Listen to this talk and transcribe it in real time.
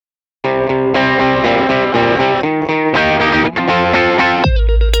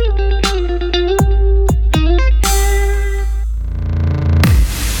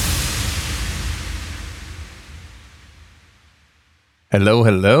Hello,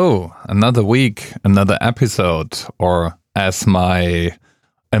 hello. Another week, another episode, or as my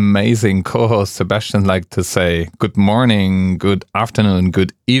amazing co-host Sebastian liked to say, good morning, good afternoon,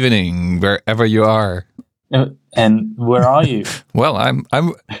 good evening, wherever you are. And where are you? Well, I'm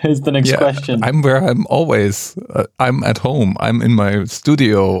is the next question. I'm where I'm always. I'm at home. I'm in my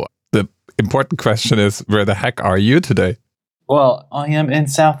studio. The important question is, where the heck are you today? Well, I am in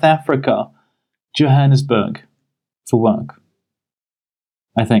South Africa, Johannesburg, for work.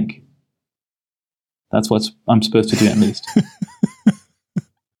 I think. That's what I'm supposed to do at least.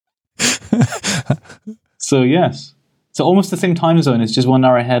 So, yes. So almost the same time zone. It's just 1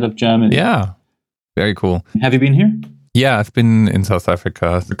 hour ahead of Germany. Yeah. Very cool. Have you been here? Yeah, I've been in South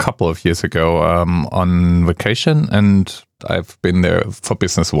Africa a couple of years ago on vacation, and I've been there for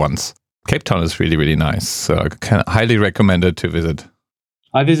business once. Cape Town is really, really nice. So I can highly recommend it to visit.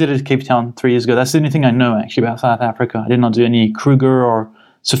 I visited Cape Town 3 years ago. That's the only thing I know actually about South Africa. I did not do any Kruger or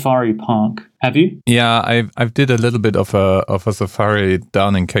Safari Park. Have you? Yeah, I did a little bit of a safari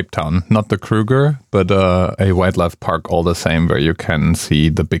down in Cape Town. Not the Kruger, but a wildlife park all the same, where you can see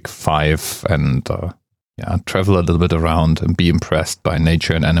the big five and travel a little bit around and be impressed by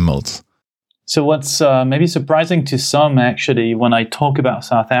nature and animals. So what's maybe surprising to some actually when I talk about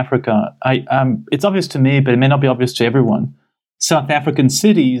South Africa, it's obvious to me, but it may not be obvious to everyone. South African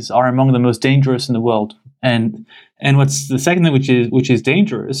cities are among the most dangerous in the world. And what's the second thing which is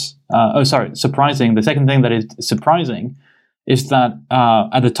dangerous? Surprising. The second thing that is surprising is that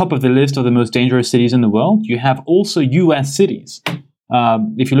at the top of the list of the most dangerous cities in the world, you have also U.S. cities.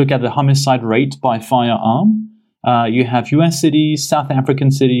 If you look at the homicide rate by firearm, you have U.S. cities, South African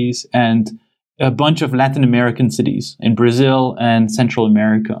cities, and a bunch of Latin American cities in Brazil and Central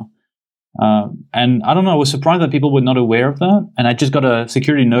America. And I don't know, I was surprised that people were not aware of that. And I just got a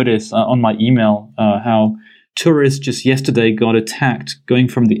security notice on my email how tourists just yesterday got attacked going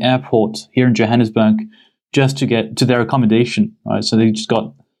from the airport here in Johannesburg just to get to their accommodation. Right? So they just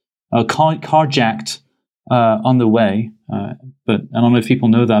got carjacked on the way. But I don't know if people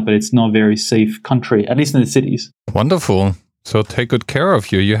know that, but it's not a very safe country, at least in the cities. Wonderful. So take good care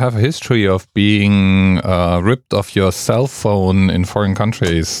of you. You have a history of being ripped off your cell phone in foreign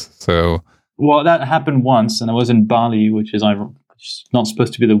countries. Well, that happened once, and I was in Bali, which is not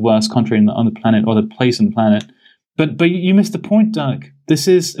supposed to be the worst country on the planet or the place on the planet. But you missed the point, Doug. This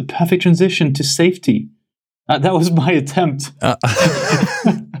is a perfect transition to safety. That was my attempt.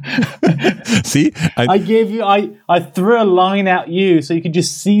 See, I threw a line at you so you could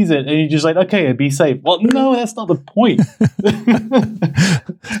just seize it, and you're just like, okay, be safe. Well, no, that's not the point.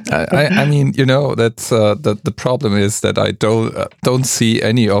 I mean, that's the problem is that I don't see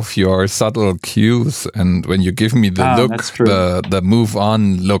any of your subtle cues, and when you give me the look, the move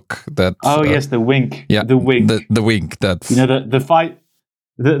on look, that yes, the wink, the wink, the wink. That's the fight.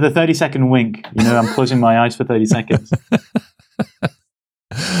 The 30-second wink, I'm closing my eyes for 30 seconds.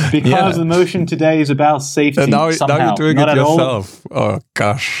 Because the motion today is about safety. And now you're doing not it yourself. Oh,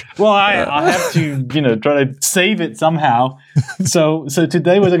 gosh. Well, I have to, try to save it somehow. So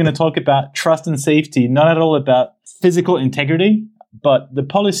today we're going to talk about trust and safety, not at all about physical integrity, but the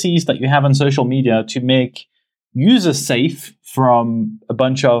policies that you have on social media to make users safe from a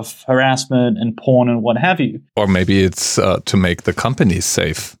bunch of harassment and porn and what have you. Or maybe it's to make the companies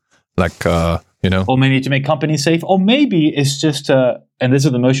safe, like, Or maybe to make companies safe. Or maybe it's just, and this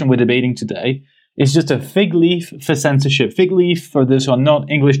is the motion we're debating today, it's just a fig leaf for censorship. Fig leaf, for those who are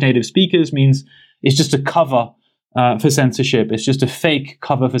not English native speakers, means it's just a cover for censorship. It's just a fake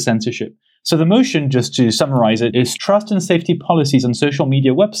cover for censorship. So the motion, just to summarize it, is trust and safety policies on social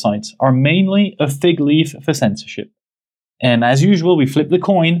media websites are mainly a fig leaf for censorship. And as usual, we flip the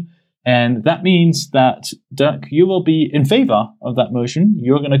coin, and that means that, Dirk, you will be in favor of that motion.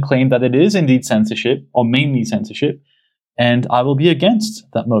 You're going to claim that it is indeed censorship, or mainly censorship, and I will be against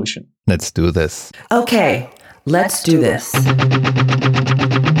that motion. Let's do this. Okay, let's do this.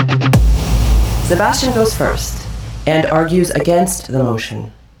 Sebastian goes first and argues against the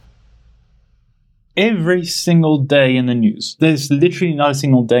motion. Every single day in the news. There's literally not a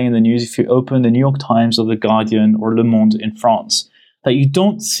single day in the news if you open the New York Times or the Guardian or Le Monde in France that you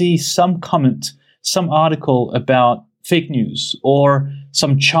don't see some comment, some article about fake news or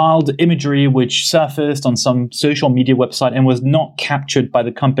some child imagery which surfaced on some social media website and was not captured by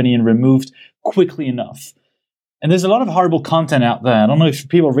the company and removed quickly enough. And there's a lot of horrible content out there. I don't know if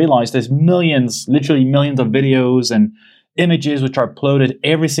people realize there's millions, literally millions of videos and images which are uploaded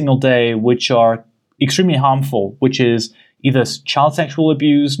every single day which are extremely harmful, which is either child sexual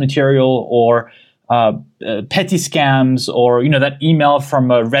abuse material or petty scams, or that email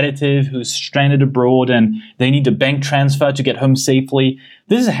from a relative who's stranded abroad and they need a bank transfer to get home safely.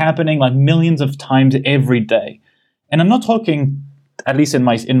 This is happening like millions of times every day. And I'm not talking, at least in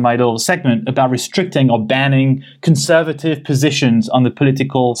my little segment, about restricting or banning conservative positions on the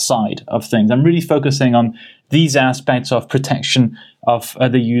political side of things. I'm really focusing on these aspects of protection of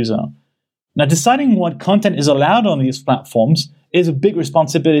the user. Now, deciding what content is allowed on these platforms is a big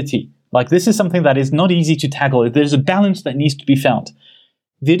responsibility. Like, this is something that is not easy to tackle. There's a balance that needs to be found.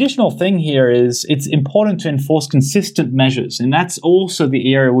 The additional thing here is it's important to enforce consistent measures, and that's also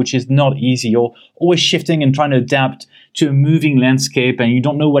the area which is not easy. You're always shifting and trying to adapt to a moving landscape, and you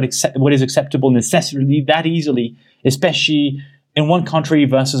don't know what is acceptable necessarily that easily, especially in one country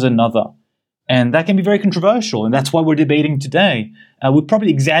versus another. And that can be very controversial, and that's why we're debating today. We're probably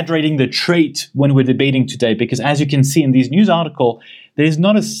exaggerating the trait when we're debating today, because as you can see in these news articles, there is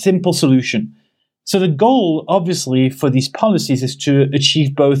not a simple solution. So the goal, obviously, for these policies is to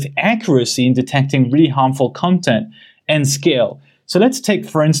achieve both accuracy in detecting really harmful content and scale. So let's take,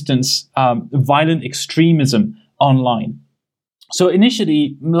 for instance, violent extremism online. So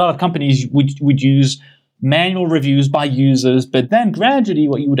initially, a lot of companies would use manual reviews by users, but then gradually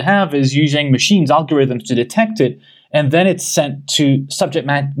what you would have is using machines, algorithms to detect it, and then it's sent to subject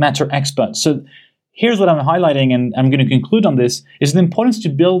matter experts. So here's what I'm highlighting, and I'm going to conclude on this, is the importance to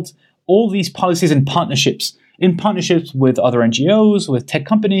build all these policies in partnerships with other NGOs, with tech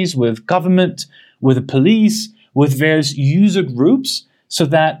companies, with government, with the police, with various user groups, so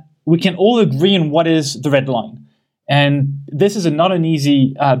that we can all agree on what is the red line. And this is not an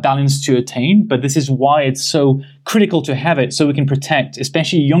easy balance to attain, but this is why it's so critical to have it, so we can protect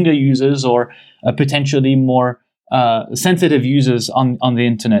especially younger users or potentially more sensitive users on the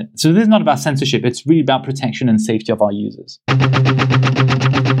internet. So this is not about censorship, it's really about protection and safety of our users.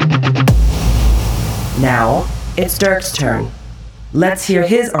 Now, it's Dirk's turn. Let's hear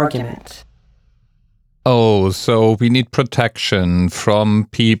his argument. Oh, so we need protection from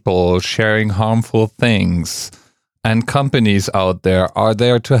people sharing harmful things. And companies out there are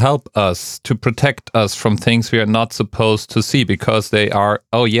there to help us, to protect us from things we are not supposed to see because they are,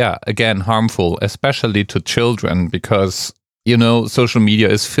 again, harmful, especially to children, because, social media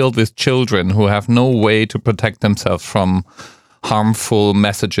is filled with children who have no way to protect themselves from harmful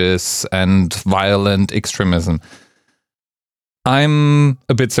messages and violent extremism. I'm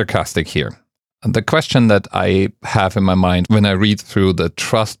a bit sarcastic here. The question that I have in my mind when I read through the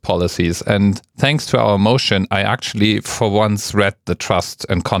trust policies, and thanks to our motion, I actually for once read the trust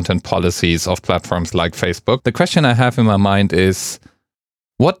and content policies of platforms like Facebook. The question I have in my mind is,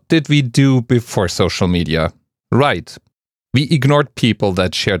 what did we do before social media? Right. We ignored people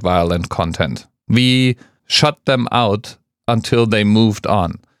that shared violent content. We shut them out until they moved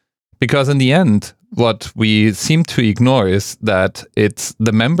on. Because in the end, what we seem to ignore is that it's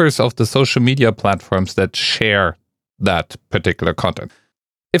the members of the social media platforms that share that particular content.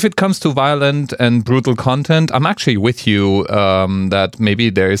 If it comes to violent and brutal content, I'm actually with you that maybe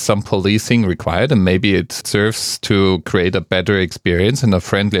there is some policing required and maybe it serves to create a better experience in a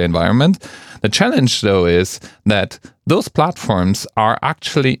friendly environment. The challenge, though, is that those platforms are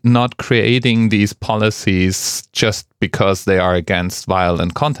actually not creating these policies just because they are against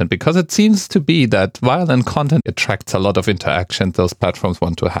violent content, because it seems to be that violent content attracts a lot of interaction those platforms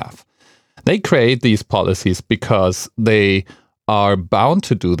want to have. They create these policies because they are bound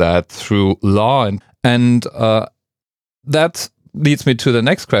to do that through law. And that leads me to the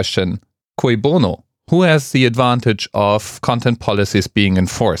next question. Cui bono? Who has the advantage of content policies being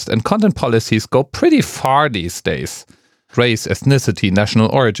enforced? And content policies go pretty far these days. Race, ethnicity, national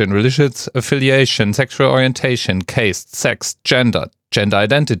origin, religious affiliation, sexual orientation, caste, sex, gender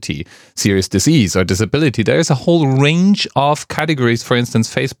identity, serious disease or disability. There is a whole range of categories, for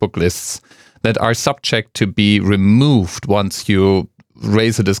instance, Facebook lists, that are subject to be removed once you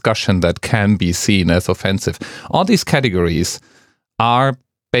raise a discussion that can be seen as offensive. All these categories are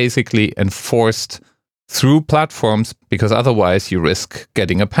basically enforced through platforms because otherwise you risk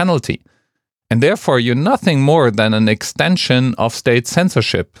getting a penalty. And therefore, you're nothing more than an extension of state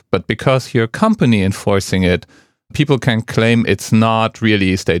censorship. But because you're a company enforcing it, people can claim it's not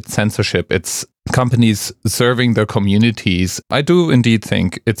really state censorship. It's companies serving their communities. I do indeed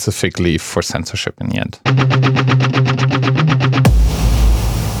think it's a fig leaf for censorship in the end.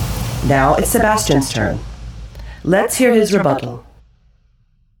 Now it's Sebastian's turn. Let's hear his rebuttal.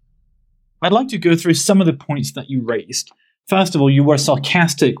 I'd like to go through some of the points that you raised. First of all, you were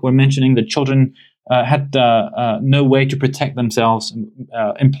sarcastic when mentioning that children had no way to protect themselves,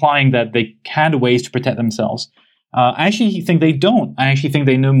 implying that they had ways to protect themselves. I actually think they don't. I actually think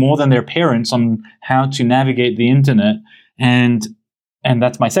they know more than their parents on how to navigate the internet. And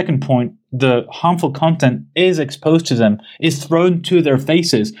that's my second point. The harmful content is exposed to them, is thrown to their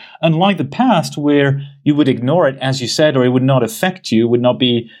faces. Unlike the past, where you would ignore it, as you said, or it would not affect you, would not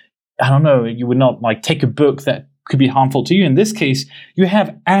be, you would not like take a book that could be harmful to you. In this case, you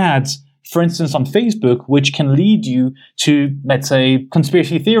have ads, for instance, on Facebook, which can lead you to, let's say,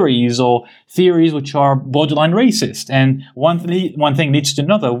 conspiracy theories or theories which are borderline racist. And one thing leads to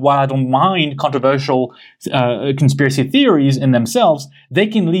another. While I don't mind controversial conspiracy theories in themselves, they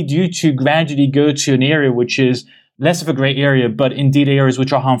can lead you to gradually go to an area which is less of a gray area, but indeed areas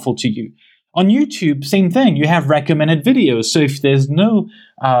which are harmful to you. On YouTube, same thing. You have recommended videos. So if there's no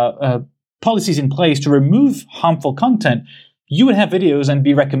policies in place to remove harmful content, you would have videos and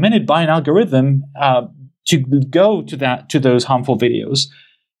be recommended by an algorithm to go to those harmful videos.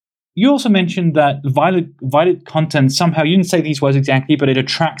 You also mentioned that violent content somehow, you didn't say these words exactly, but it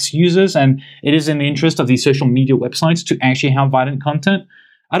attracts users, and it is in the interest of these social media websites to actually have violent content.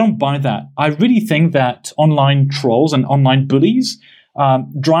 I don't buy that. I really think that online trolls and online bullies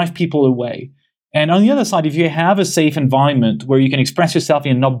drive people away. And on the other side, if you have a safe environment where you can express yourself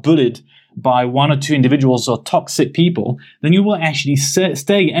and you're not bullied by one or two individuals or toxic people, then you will actually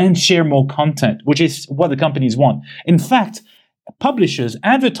stay and share more content, which is what the companies want. In fact, publishers,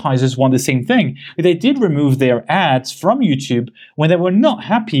 advertisers want the same thing. They did remove their ads from YouTube when they were not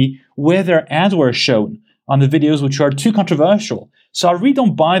happy where their ads were shown on the videos which are too controversial. So I really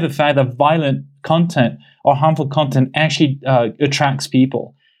don't buy the fact that violent content or harmful content actually attracts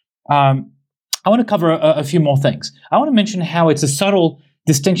people. I want to cover a few more things. I want to mention how it's a subtle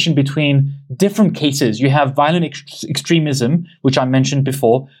distinction between different cases. You have violent extremism, which I mentioned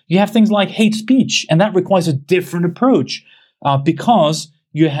before. You have things like hate speech, and that requires a different approach because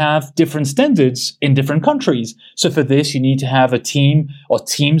you have different standards in different countries. So for this, you need to have a team or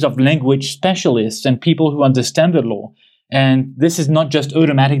teams of language specialists and people who understand the law. And this is not just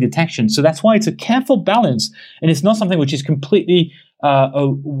automatic detection. So that's why it's a careful balance, and it's not something which is completely a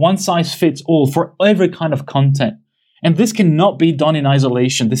one-size-fits-all for every kind of content. And this cannot be done in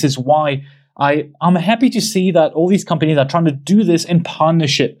isolation. This is why I'm happy to see that all these companies are trying to do this in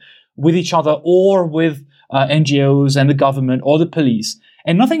partnership with each other or with NGOs and the government or the police.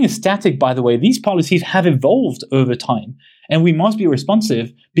 And nothing is static, by the way. These policies have evolved over time. And we must be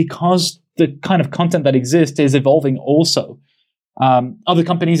responsive because the kind of content that exists is evolving also. Other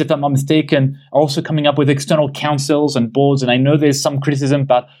companies, if I'm not mistaken, are also coming up with external councils and boards. And I know there's some criticism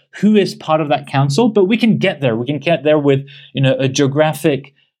about who is part of that council, but we can get there. We can get there with a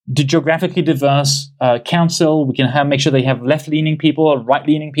geographically diverse council. We can make sure they have left-leaning people or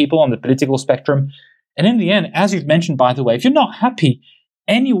right-leaning people on the political spectrum. And in the end, as you've mentioned, by the way, if you're not happy,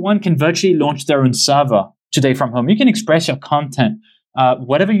 anyone can virtually launch their own server today from home. You can express your content,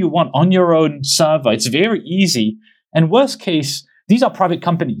 whatever you want on your own server. It's very easy. And worst case, these are private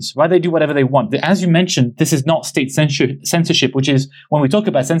companies, right? They do whatever they want. As you mentioned, this is not state censorship, which is, when we talk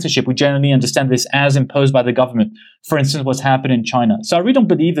about censorship, we generally understand this as imposed by the government. For instance, what's happened in China. So I really don't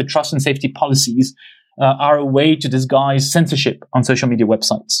believe that trust and safety policies are a way to disguise censorship on social media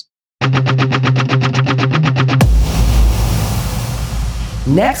websites.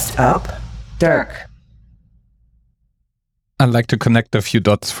 Next up, Dirk. I'd like to connect a few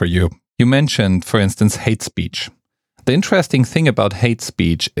dots for you. You mentioned, for instance, hate speech. The interesting thing about hate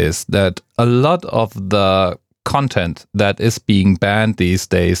speech is that a lot of the content that is being banned these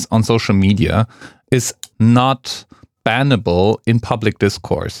days on social media is not bannable in public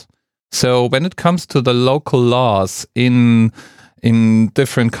discourse. So when it comes to the local laws in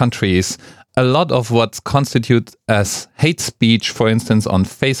different countries, a lot of what's constituted as hate speech, for instance, on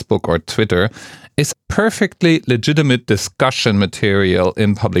Facebook or Twitter, is perfectly legitimate discussion material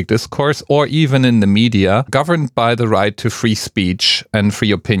in public discourse or even in the media, governed by the right to free speech and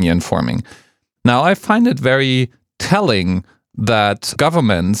free opinion forming. Now, I find it very telling that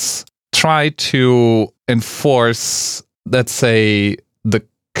governments try to enforce, let's say, the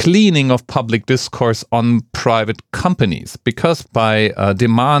cleaning of public discourse on private companies, because by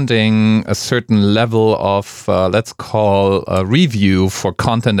demanding a certain level of, let's call, a review for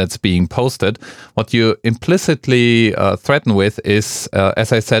content that's being posted, what you implicitly threaten with is,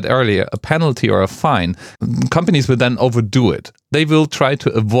 as I said earlier, a penalty or a fine. Companies will then overdo it. They will try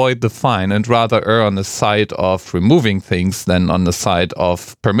to avoid the fine and rather err on the side of removing things than on the side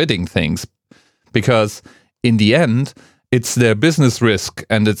of permitting things. Because in the end, it's their business risk,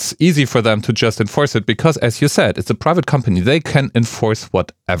 and it's easy for them to just enforce it because, as you said, it's a private company. They can enforce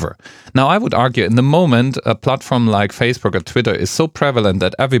whatever. Now, I would argue in the moment, a platform like Facebook or Twitter is so prevalent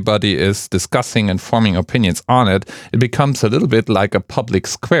that everybody is discussing and forming opinions on it. It becomes a little bit like a public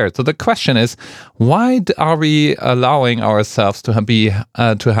square. So the question is, why are we allowing ourselves to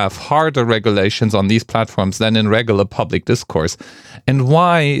have harder regulations on these platforms than in regular public discourse? And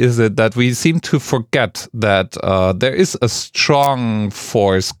why is it that we seem to forget that there is a strong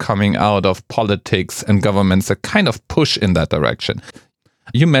force coming out of politics and governments that kind of push in that direction?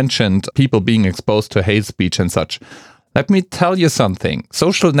 You mentioned people being exposed to hate speech and such. Let me tell you something.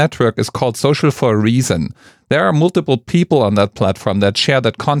 Social network is called social for a reason. There are multiple people on that platform that share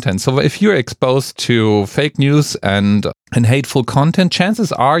that content. So if you're exposed to fake news and hateful content,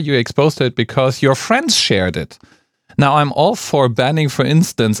 chances are you're exposed to it because your friends shared it. Now, I'm all for banning, for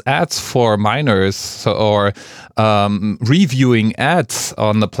instance, ads for minors or reviewing ads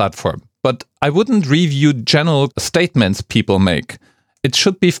on the platform. But I wouldn't review general statements people make. It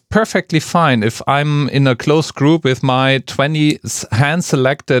should be perfectly fine if I'm in a close group with my 20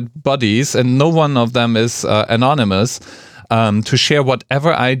 hand-selected buddies and no one of them is anonymous, to share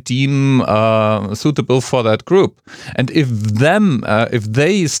whatever I deem suitable for that group. And if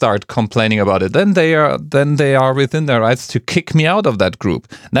they start complaining about it, then they are within their rights to kick me out of that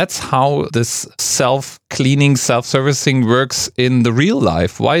group. That's how this self-cleaning, self-servicing works in the real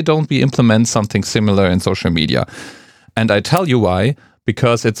life. Why don't we implement something similar in social media? And I tell you why.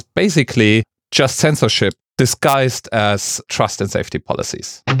 Because it's basically just censorship disguised as trust and safety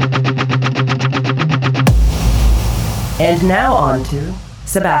policies. And now on to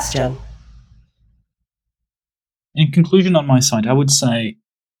Sebastian. In conclusion on my side, I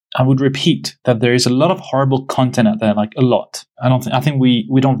would repeat that there is a lot of horrible content out there, like a lot. I think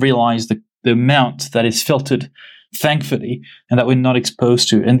we don't realize the amount that is filtered, thankfully, and that we're not exposed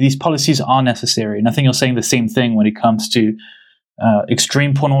to. And these policies are necessary. And I think you're saying the same thing when it comes to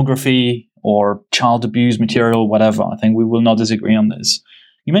extreme pornography or child abuse material, whatever. I think we will not disagree on this.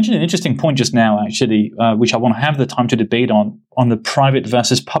 You mentioned an interesting point just now, actually, which I want to have the time to debate on the private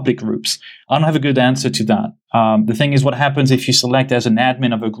versus public groups. I don't have a good answer to that. The thing is, what happens if you select as an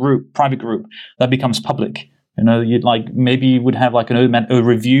admin of a group, private group, that becomes public? You know, maybe you would have like a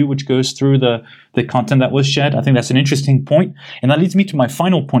review which goes through the content that was shared. I think that's an interesting point. And that leads me to my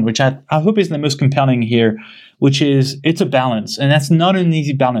final point, which I hope is the most compelling here, which is it's a balance. And that's not an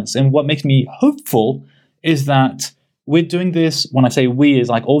easy balance. And what makes me hopeful is that we're doing this, when I say we, is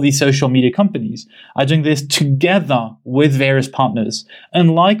like all these social media companies are doing this together with various partners.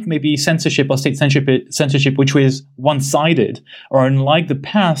 Unlike maybe censorship or state censorship, which was one-sided, or unlike the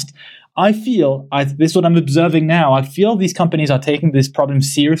past, I feel, this is what I'm observing now, I feel these companies are taking this problem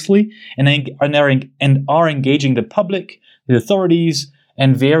seriously and are engaging the public, the authorities,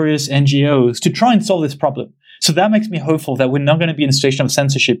 and various NGOs to try and solve this problem. So that makes me hopeful that we're not going to be in a situation of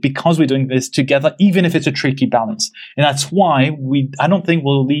censorship because we're doing this together, even if it's a tricky balance. And that's why I don't think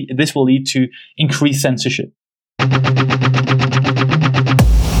this will lead to increased censorship.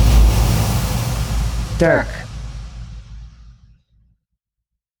 Dirk.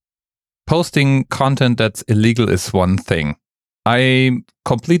 Posting content that's illegal is one thing. I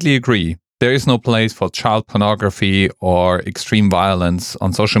completely agree. There is no place for child pornography or extreme violence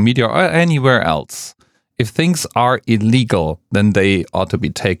on social media or anywhere else. If things are illegal, then they ought to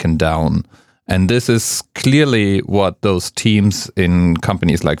be taken down. And this is clearly what those teams in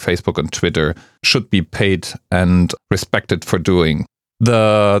companies like Facebook and Twitter should be paid and respected for doing.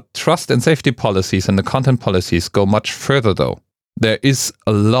 The trust and safety policies and the content policies go much further, though. There is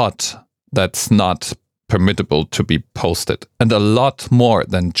a lot that's not permittable to be posted, and a lot more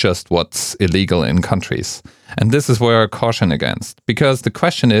than just what's illegal in countries. And this is where I caution against, because the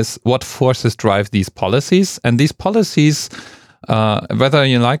question is, what forces drive these policies? And these policies, whether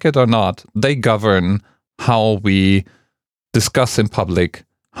you like it or not, they govern how we discuss in public,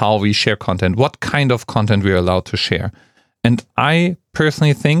 how we share content, what kind of content we're allowed to share. And I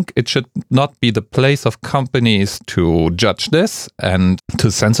personally think it should not be the place of companies to judge this and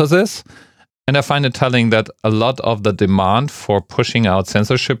to censor this. And I find it telling that a lot of the demand for pushing out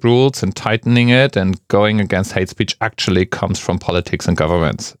censorship rules and tightening it and going against hate speech actually comes from politics and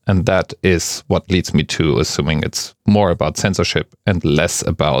governments. And that is what leads me to assuming it's more about censorship and less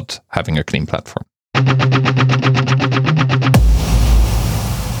about having a clean platform.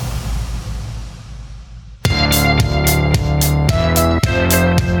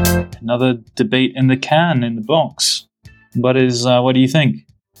 Another debate in the box. What do you think?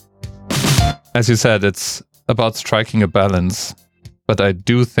 As you said, it's about striking a balance, but I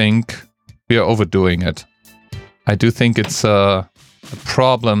do think we are overdoing it. I do think it's a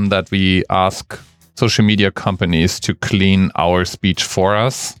problem that we ask social media companies to clean our speech for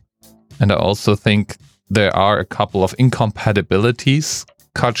us. And I also think there are a couple of incompatibilities,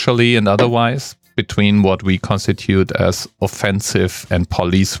 culturally and otherwise, between what we constitute as offensive and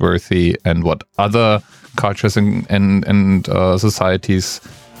police-worthy and what other cultures and societies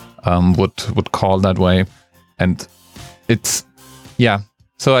would call that way. And it's,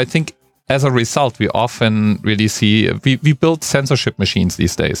 so I think as a result, we often really see, we build censorship machines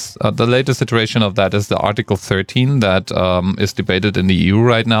these days. The latest iteration of that is the Article 13 that is debated in the EU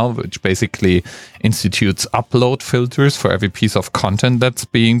right now, which basically institutes upload filters for every piece of content that's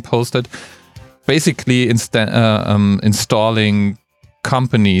being posted. Basically installing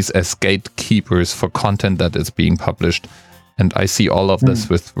companies as gatekeepers for content that is being published. And I see all of this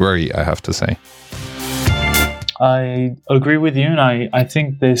with worry, I have to say. I agree with you, and I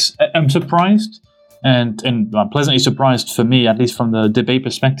think this. I'm surprised, and I'm pleasantly surprised for me, at least from the debate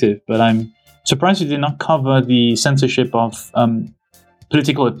perspective. But I'm surprised you did not cover the censorship of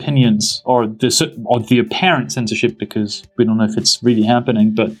political opinions, or the apparent censorship, because we don't know if it's really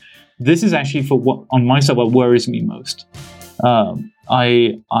happening. But this is actually on my side what worries me most.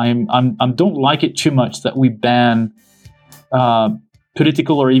 I don't like it too much that we ban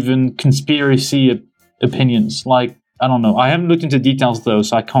political or even conspiracy opinions. Like, I don't know. I haven't looked into details though,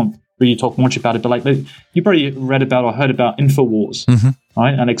 so I can't really talk much about it. But like, you probably read about or heard about InfoWars,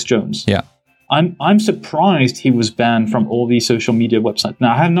 right? Alex Jones. Yeah. I'm surprised he was banned from all these social media websites.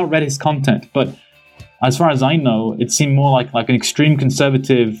 Now, I have not read his content, but as far as I know, it seemed more like an extreme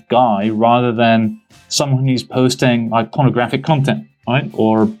conservative guy rather than someone who's posting like pornographic content, right?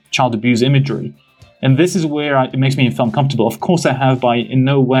 Or child abuse imagery. And this is where it makes me feel uncomfortable. Of course, I have in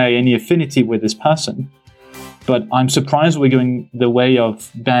no way any affinity with this person, but I'm surprised we're going the way of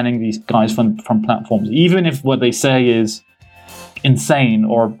banning these guys from platforms, even if what they say is insane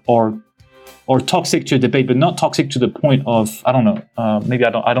or toxic to a debate, but not toxic to the point of, I don't know, maybe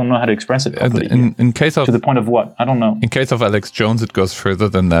I don't know how to express it properly. In case of, to the point of what? I don't know. In case of Alex Jones, it goes further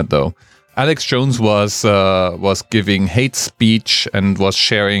than that, though. Alex Jones was giving hate speech and was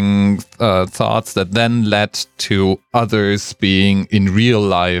sharing thoughts that then led to others being in real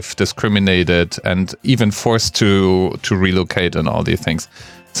life discriminated and even forced to relocate and all these things.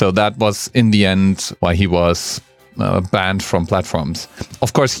 So that was in the end why he was banned from platforms.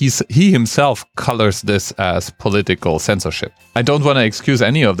 Of course, he himself colors this as political censorship. I don't want to excuse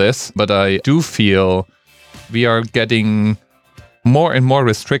any of this, but I do feel we are getting more and more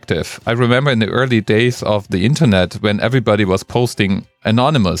restrictive. I remember in the early days of the internet when everybody was posting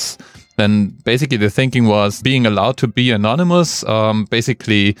anonymous, then basically the thinking was being allowed to be anonymous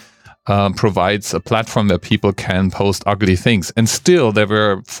basically provides a platform where people can post ugly things. And still there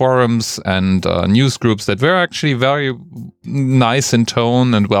were forums and news groups that were actually very nice in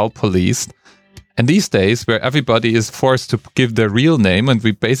tone and well policed. And these days, where everybody is forced to give their real name and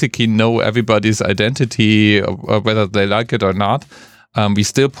we basically know everybody's identity, whether they like it or not, we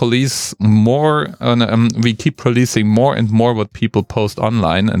still police more, we keep policing more and more what people post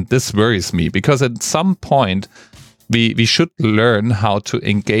online. And this worries me because at some point, we should learn how to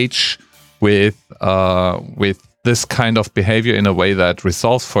engage with this kind of behavior in a way that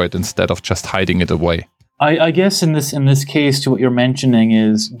resolves for it instead of just hiding it away. I guess in this case, to what you're mentioning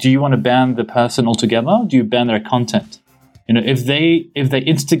is, do you want to ban the person altogether? Do you ban their content? You know, if they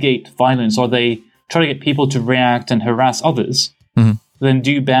instigate violence or they try to get people to react and harass others, then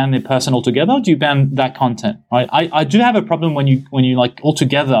do you ban the person altogether? Or do you ban that content? Right? I do have a problem when you like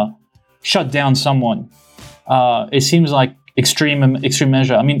altogether shut down someone. It seems like extreme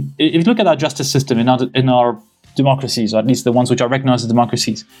measure. I mean, if you look at our justice system in our democracies, or at least the ones which are recognized as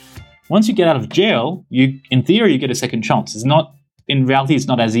democracies. Once you get out of jail, in theory, you get a second chance. In reality, it's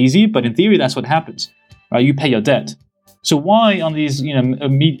not as easy, but in theory, that's what happens, right? You pay your debt. So why on these,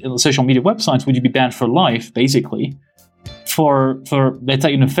 social media websites would you be banned for life, basically, for let's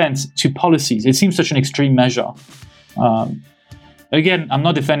say an offense to policies? It seems such an extreme measure. Again, I'm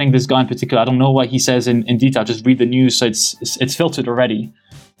not defending this guy in particular. I don't know what he says in detail. Just read the news, so it's filtered already.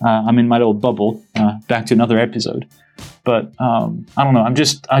 I'm in my little bubble. Back to another episode. But I don't know.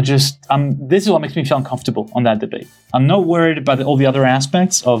 This is what makes me feel uncomfortable on that debate. I'm not worried about all the other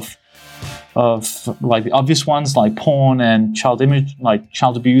aspects of like the obvious ones, like porn and child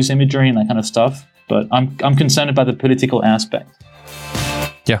abuse imagery and that kind of stuff. But I'm concerned about the political aspect.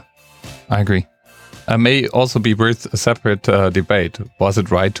 Yeah, I agree. May also be worth a separate debate. Was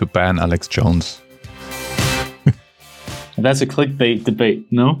it right to ban Alex Jones? That's a clickbait debate,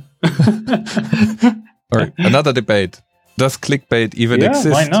 no? Or another debate. Does clickbait even exist?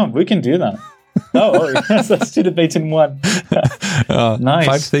 Yeah, why not? We can do that. Oh, that's 2 debates in one. Nice.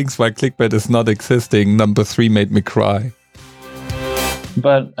 5 things why clickbait is not existing. Number 3 made me cry.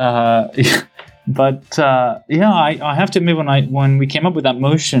 But I have to admit, when we came up with that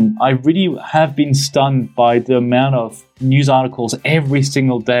motion, I really have been stunned by the amount of news articles every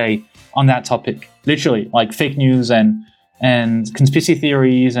single day on that topic. Literally, like fake news and conspiracy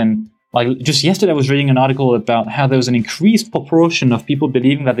theories, and like just yesterday I was reading an article about how there was an increased proportion of people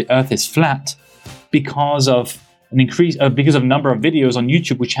believing that the Earth is flat because of because of a number of videos on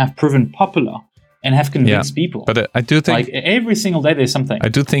YouTube which have proven popular and have convinced people. But I do think, like, every single day there's something. I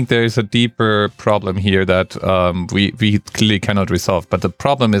do think there is a deeper problem here that we clearly cannot resolve. But the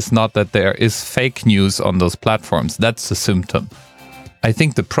problem is not that there is fake news on those platforms. That's a symptom. I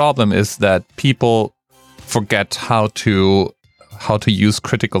think the problem is that people forget how to use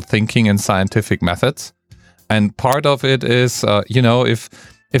critical thinking and scientific methods. And part of it is,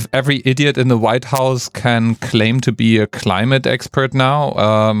 if every idiot in the White House can claim to be a climate expert now,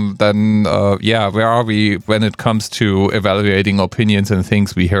 then where are we when it comes to evaluating opinions and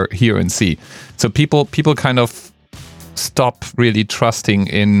things we hear and see? So people kind of stop really trusting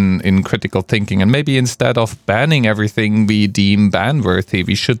in critical thinking, and maybe instead of banning everything we deem ban-worthy,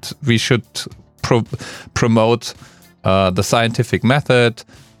 we should promote the scientific method,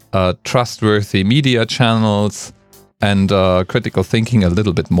 trustworthy media channels, and critical thinking a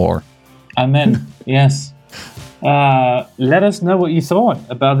little bit more. Amen. Yes. Let us know what you thought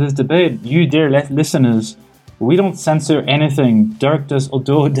about this debate. You, dear listeners, we don't censor anything. Dirk does all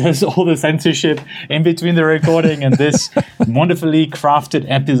the censorship in between the recording and this wonderfully crafted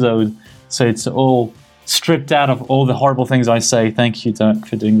episode. So it's all stripped out of all the horrible things I say. Thank you, Dirk,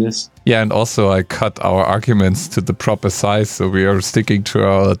 for doing this. Yeah, and also I cut our arguments to the proper size, so we are sticking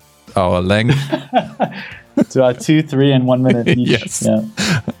to our length. To our 2, 3, and 1 minute each. Yes. Yeah.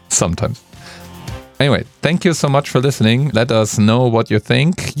 Sometimes. Anyway, thank you so much for listening. Let us know what you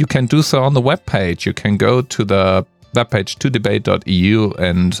think. You can do so on the webpage. You can go to the webpage todebate.eu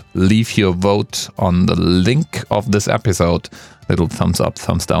and leave your vote on the link of this episode. Little thumbs up,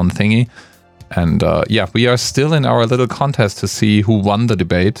 thumbs down thingy. And we are still in our little contest to see who won the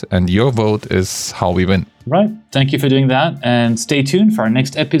debate, and your vote is how we win. Right. Thank you for doing that, and stay tuned for our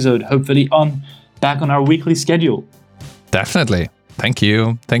next episode, hopefully back on our weekly schedule. Definitely. Thank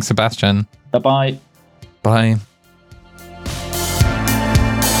you. Thanks, Sebastian. Bye-bye. Bye.